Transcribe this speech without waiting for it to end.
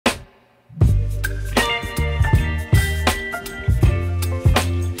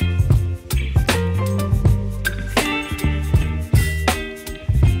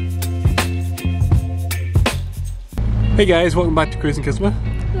Hey guys, welcome back to Cruising Kismet.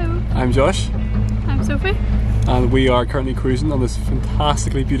 Hello. I'm Josh. I'm Sophie. And we are currently cruising on this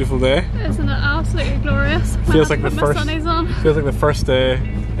fantastically beautiful day. Isn't it absolutely glorious? Feels like the first day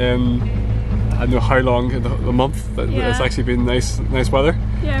in I don't know how long in the month that it's actually been nice weather.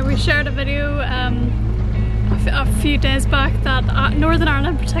 Yeah, we shared a video a few days back that Northern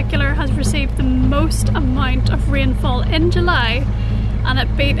Ireland in particular has received the most amount of rainfall in July, and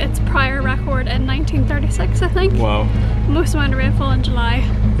it beat its prior record in 1936, I think. Wow. Most amount of rainfall in July.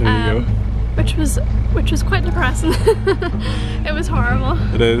 There you go. Which was quite depressing. It was horrible.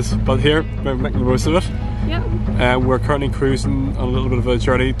 It is, but here we're making the most of it. Yeah. We're currently cruising on a little bit of a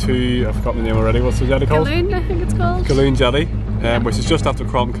journey to, I've forgotten the name already, what's the jetty called? Galloon, I think it's called. Galloon Jetty, which is just after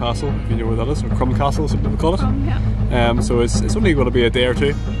Crom Castle, if you know where that is, or Crom Castle, some people call it. Crom, yeah. So it's only going to be a day or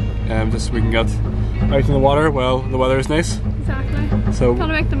two, just so we can get out in the water while the weather is nice. Exactly. So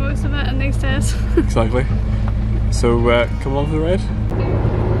gotta make the most of it in these days. Exactly. So come along for the ride.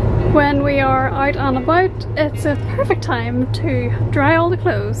 When we are out and about, it's a perfect time to dry all the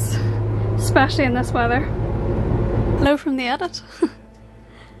clothes, especially in this weather. Hello from the edit.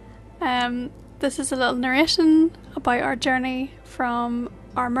 This is a little narration about our journey from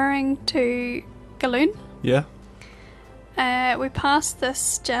Upper Lough Erne to Galloon. Yeah. We passed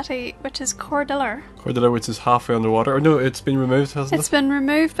this jetty, which is Cordiller. Cordiller, which is halfway underwater. Or no, it's been removed, hasn't it? It's been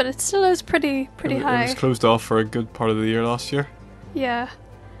removed, but it still is pretty high. It was closed off for a good part of the year last year. Yeah.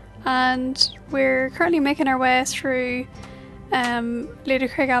 And we're currently making our way through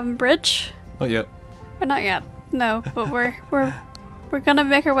Leader Bridge. Not yet. Well, not yet, no, but we're gonna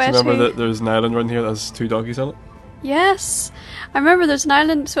make our way so remember to... that there's an island around here that has 2 donkeys on it? Yes! I remember there's an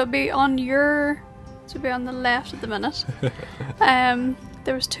island, so it'd be on the left at the minute.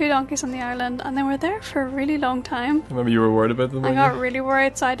 There was 2 donkeys on the island, and they were there for a really long time. I remember you were worried about them. I got really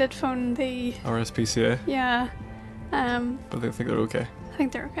worried, so I did phone the... RSPCA? Yeah. But they think they're okay. I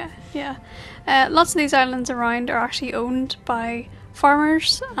think they're okay, yeah. Lots of these islands around are actually owned by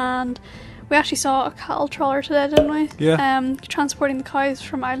farmers, and we actually saw a cattle trawler today, didn't we? Yeah. Transporting the cows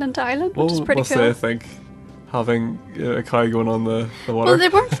from island to island, which is pretty cool. I think having a cow going on the water. Well, they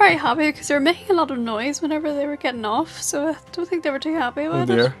weren't very happy because they were making a lot of noise whenever they were getting off, so I don't think they were too happy about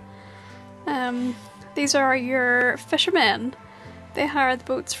it. These are your fishermen. They hire the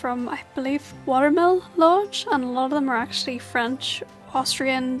boats from, I believe, Watermill Lodge, and a lot of them are actually French,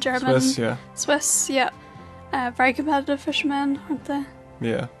 Austrian, German, Swiss, yeah. Very competitive fishermen, aren't they?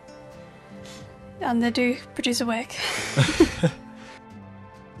 Yeah. And they do produce a wake.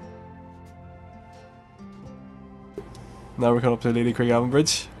 Now we're coming up to Lady Craigavon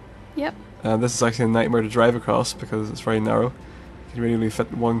Bridge. Yep. And this is actually a nightmare to drive across because it's very narrow. You can really only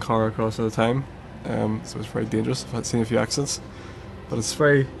fit 1 car across at a time. So it's very dangerous. I've seen a few accidents. But it's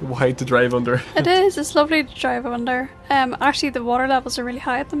very wide to drive under. It is, it's lovely to drive under. Actually the water levels are really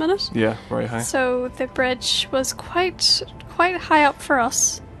high at the minute. Yeah, very high. So the bridge was quite high up for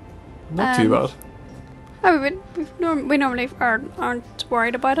us. Not too bad. We normally aren't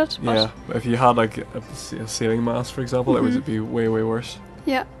worried about it. But yeah, if you had like a sailing mast, for example, it would be way worse.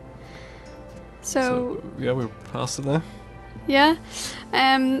 Yeah. So yeah, we're past it now. Yeah.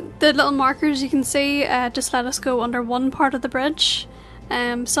 The little markers you can see just let us go under one part of the bridge.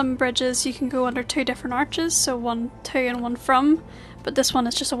 Some bridges you can go under 2 different arches, so 1 to and 1 from, but this one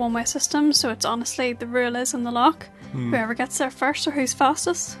is just a one-way system, so it's honestly, the rule is in the lock. Whoever gets there first, or who's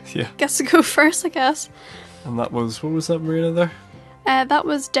fastest, gets to go first, I guess. And that was, what was that marina there? That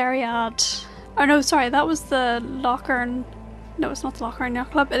was Derryad. Oh no, sorry, that was the Lough Erne. No, it's not the Lough Erne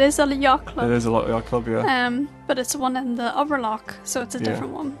Yacht Club. It is a yacht club. It is a yacht club, yeah. But it's the one in the Upper Lough, so it's a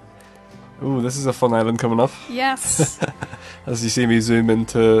different one. Ooh, this is a fun island coming up. Yes. As you see me zoom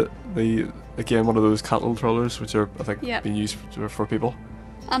into again, one of those cattle trawlers, which are, I think, being used for people.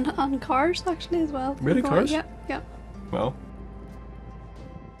 And cars, actually, as well. Really, cars? Yeah. Well.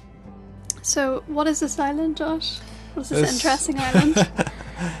 So, what is this island, Josh? What is this interesting island?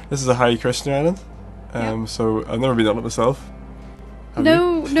 This is a Hare Krishna island. So, I've never been on it myself.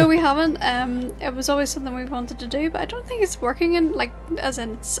 No, we haven't. It was always something we wanted to do, but I don't think it's working as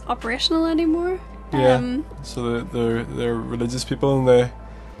in it's operational anymore. Yeah. So they're religious people, and they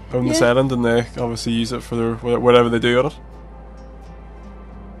own this island, and they obviously use it for their whatever they do on it.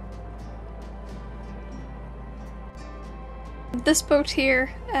 This boat here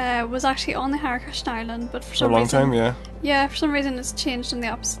was actually on the Hare Krishna Island, but for some reason... For a long time, yeah, for some reason it's changed on the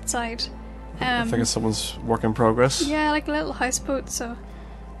opposite side. I think it's someone's work in progress. Yeah, like a little houseboat, so...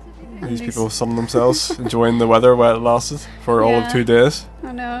 These people sunning themselves, enjoying the weather while it lasted for all of 2 days.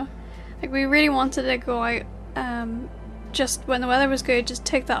 I know. Like, we really wanted to go out just when the weather was good, just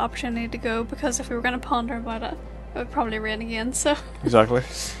take that opportunity to go, because if we were going to ponder about it, it would probably rain again. So Exactly.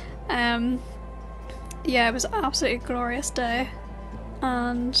 yeah, it was an absolutely glorious day,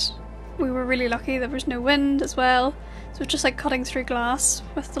 and we were really lucky. There was no wind as well, so it was just like cutting through glass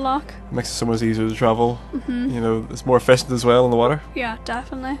with the loch. Makes it so much easier to travel. You know, it's more efficient as well in the water. Yeah,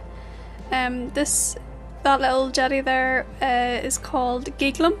 definitely. That little jetty there is called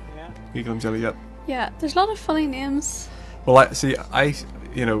Galloon. Galloon Jetty, yeah. Yeah, there's a lot of funny names. Well, I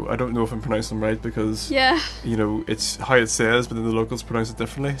you know, I don't know if I'm pronouncing them right because Yeah. you know, it's how it says, but then the locals pronounce it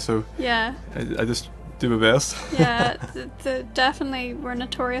differently. So Yeah. I just do my best. Yeah, definitely we're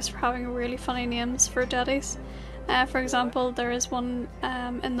notorious for having really funny names for jetties. For example, there is one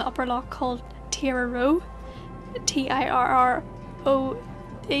in the Upper Lough called Tirroe, Tirroe.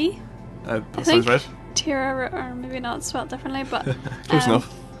 That sounds right. Tirroe, or maybe not spelled differently, but Close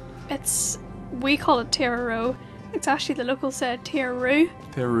enough. We call it Tirroe. It's actually the locals said Tirroe.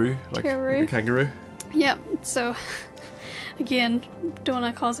 Tirroe, like a kangaroo. Yep. So again, don't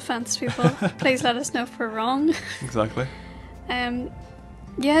want to cause offence to people. Please let us know if we're wrong. Exactly.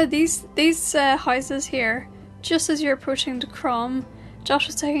 Yeah, these houses here, just as you're approaching the Crom, Josh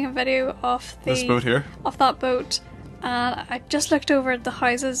was taking a video of This boat here. Of that boat, and I just looked over at the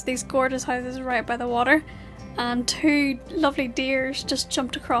houses, these gorgeous houses right by the water, and two lovely deers just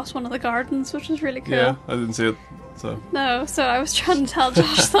jumped across one of the gardens, which was really cool. Yeah, I didn't see it. So no, so I was trying to tell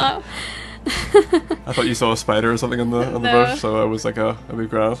Josh that. I thought you saw a spider or something on the boat, so I was like, a big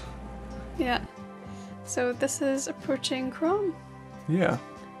grand. Yeah. So this is approaching Crom. Yeah.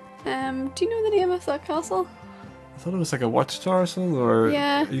 Do you know the name of that castle? I thought it was like a watchtower or something, or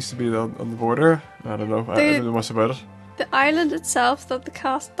Yeah. it used to be on the border. I don't know. I don't know much about it. The island itself that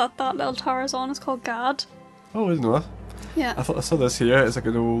that little tower is on is called Gad. Oh, I didn't know that. Yeah. I saw this here. It's like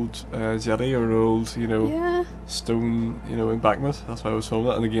an old jetty or an old, you know, Yeah. stone, you know, embankment. That's why I was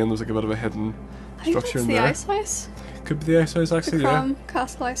filming it. And again, there's like a bit of a hidden I think structure that's in the there. ice house. Could be the ice house The actually. Yeah. Crom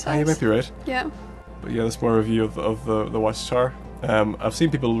Castle ice house. You might be right. Yeah. But yeah, that's more a view of the watchtower. I've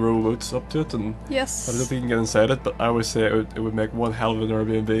seen people row boats up to it, and Yes. I don't think you can get inside it. But I always say it would make one hell of an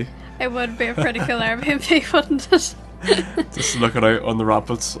Airbnb. It would be a pretty cool Airbnb, wouldn't it? Just looking out on the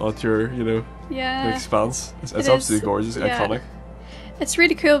rapids at your, you know, the Yeah. expanse. It's It absolutely is, gorgeous, yeah. iconic. It's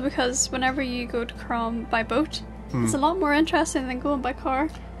really cool because whenever you go to Crom by boat, it's a lot more interesting than going by car.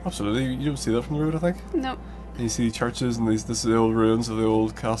 Absolutely, you don't see that from the road, I think. No. And you see churches and this is the old ruins of the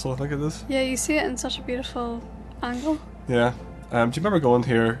old castle, I think it is. Yeah, you see it in such a beautiful angle. Yeah. Do you remember going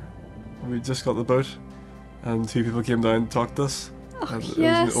here? We just got the boat, and two people came down and talked to us. Oh, And it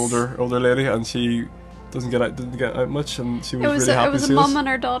yes. was an older lady, and she didn't get out much, and she was really happy It was to a see mum us. and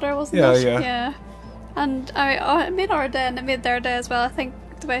her daughter, wasn't Yeah, it? yeah. Yeah. And it made our day and it made their day as well. I think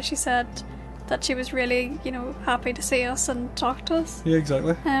the way she said that she was really, you know, happy to see us and talk to us. Yeah,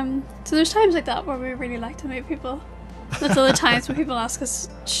 exactly. So there's times like that where we really like to meet people. There's other times when people ask us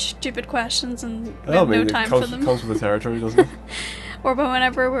stupid questions and we have no time for them. It comes with the territory, doesn't it? Or but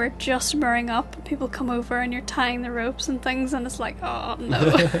whenever we're just mooring up, people come over and you're tying the ropes and things, and it's like, oh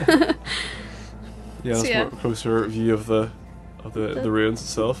no. Yeah, that's yeah. more closer view of the ruins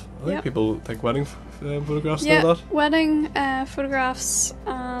itself. I think Yep. people take wedding photographs and Yeah, all that. wedding photographs,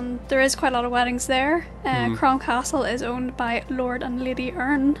 and there is quite a lot of weddings there. Crom Castle is owned by Lord and Lady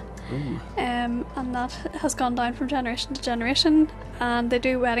Erne, Ooh. and that has gone down from generation to generation, and they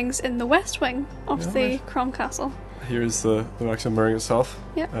do weddings in the west wing of Yeah, the right. Crom Castle. Here's the actual mooring itself.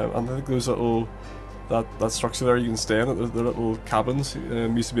 Yep. And I think those little that structure there you can stay in it. The little cabins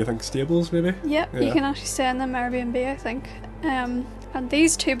used to be, I think, stables maybe. Yep, you Yeah. can actually stay in them Airbnb, I think. And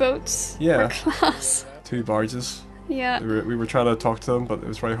these two boats Yeah. were class. Two barges. Yeah. We were trying to talk to them, but it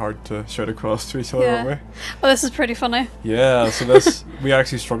was very hard to shout across to each other, Yeah. weren't Well, this is pretty funny. we? Yeah. So we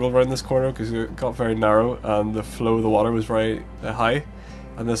actually struggled around this corner because it got very narrow and the flow of the water was very high.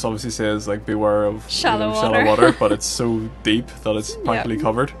 And this obviously says like beware of Shallow shallow water. water, but it's so deep that it's practically Yep.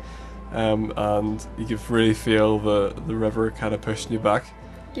 covered. And you can really feel the river kind of pushing you back.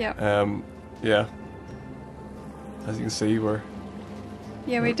 Yeah. Yeah. As you can see,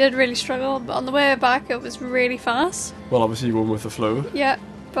 Yeah, we did really struggle, but on the way back it was really fast. well, obviously you're going with the flow. Yeah,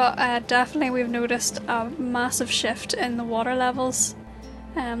 but definitely we've noticed a massive shift in the water levels.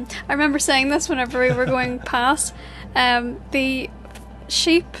 I remember saying this whenever we were going past. The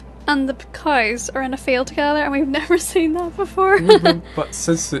sheep and the cows are in a field together, and we've never seen that before. But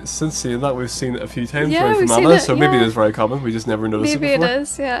since seeing that, we've seen it a few times Yeah, around we've seen Fermanagh, it, so maybe yeah. it is very common. We just never noticed Maybe it before. it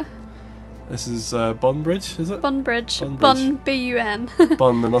is, yeah. This is Bun Bridge, is it? Bun Bridge. Bun Bridge. Bun, B-U-N.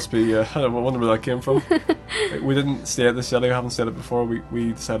 Bun, there must be. I wonder where that came from. We didn't stay at this jetty. We haven't stayed at it before.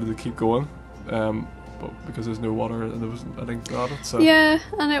 We decided to keep going, but because there's no water and there wasn't a link on it, so yeah,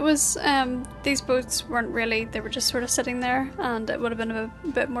 and it was these boats weren't really, they were just sort of sitting there, and it would have been a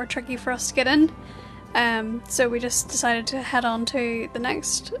bit more tricky for us to get in. So we just decided to head on to the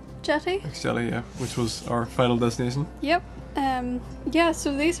next jetty. Next jetty, yeah, which was our final destination. Yep. Yeah,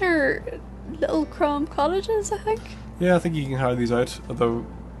 so these are little Crom cottages, I think. Yeah, I think you can hire these out, although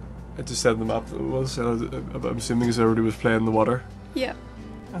it just said on the map that it was. I'm assuming as everybody was playing in the water. Yeah.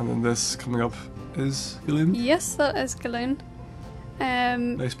 And then this coming up is Galloon. Yes, that is Galloon.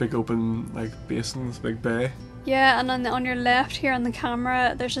 Nice big open like basin, this big bay. Yeah, and on your left here on the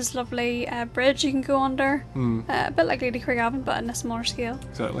camera, there's this lovely bridge you can go under. A bit like Lady Craigavon, but on a smaller scale.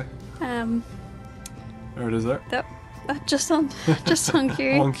 Exactly. There it is there. Yep. Just on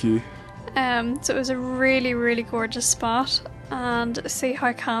cue. On cue. So it was a really, really gorgeous spot, and see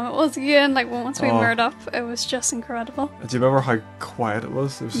how calm it was again. Like once we moored up, it was just incredible. Do you remember how quiet it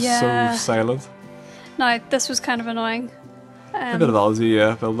was? It was so silent. Now this was kind of annoying. A bit of Aussie,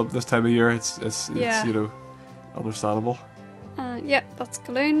 yeah. Build up this time of year, it's you know, understandable. Yeah, that's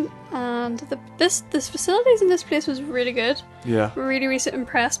Galloon, and this facilities in this place was really good. Yeah. Really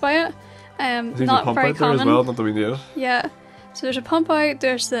impressed by it. There's not a pump very out there common. as well, not that we need it. Yeah. So there's a pump out,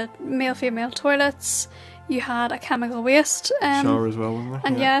 there's the male-female toilets, you had a chemical waste shower as well, wasn't there?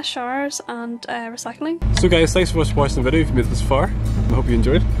 and yeah, showers and recycling. So guys, thanks so much for watching the video if you made it this far. I hope you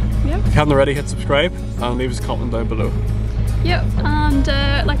enjoyed. Yep. If you haven't already, hit subscribe and leave us a comment down below. Yep, and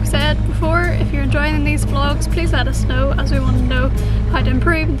like we said before, if you're enjoying these vlogs, please let us know, as we want to know how to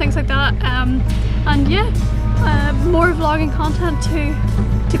improve and things like that. And yeah, more vlogging content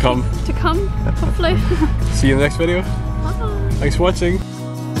to come, hopefully. See you in the next video. Bye. Thanks for watching.